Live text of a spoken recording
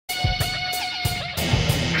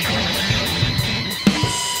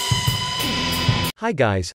Hi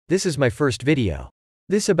guys, this is my first video.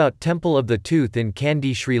 This about Temple of the Tooth in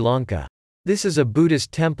Kandy, Sri Lanka. This is a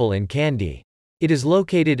Buddhist temple in Kandy. It is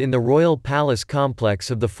located in the royal palace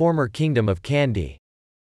complex of the former kingdom of Kandy,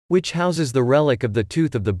 which houses the relic of the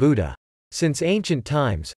tooth of the Buddha. Since ancient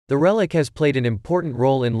times, the relic has played an important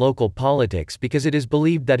role in local politics because it is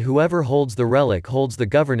believed that whoever holds the relic holds the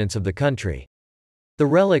governance of the country. The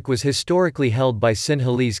relic was historically held by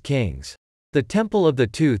Sinhalese kings. The Temple of the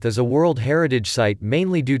Tooth is a World Heritage Site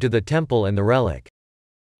mainly due to the temple and the relic.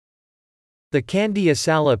 The Kandy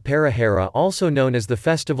Asala Perahera, also known as the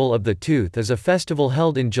Festival of the Tooth, is a festival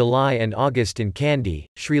held in July and August in Kandy,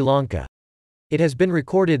 Sri Lanka. It has been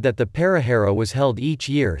recorded that the Perahera was held each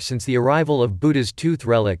year since the arrival of Buddha's tooth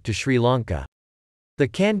relic to Sri Lanka. The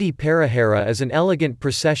Kandy Perahera is an elegant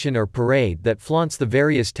procession or parade that flaunts the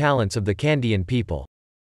various talents of the Kandian people.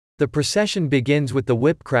 The procession begins with the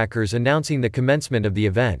whip crackers announcing the commencement of the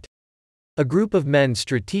event. A group of men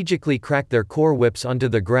strategically crack their core whips onto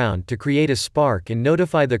the ground to create a spark and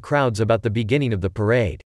notify the crowds about the beginning of the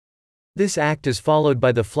parade. This act is followed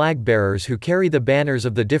by the flag bearers who carry the banners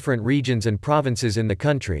of the different regions and provinces in the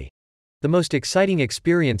country. The most exciting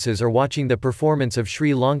experiences are watching the performance of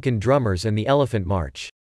Sri Lankan drummers and the Elephant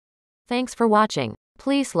March. Thanks for watching.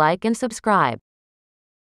 Please like and subscribe.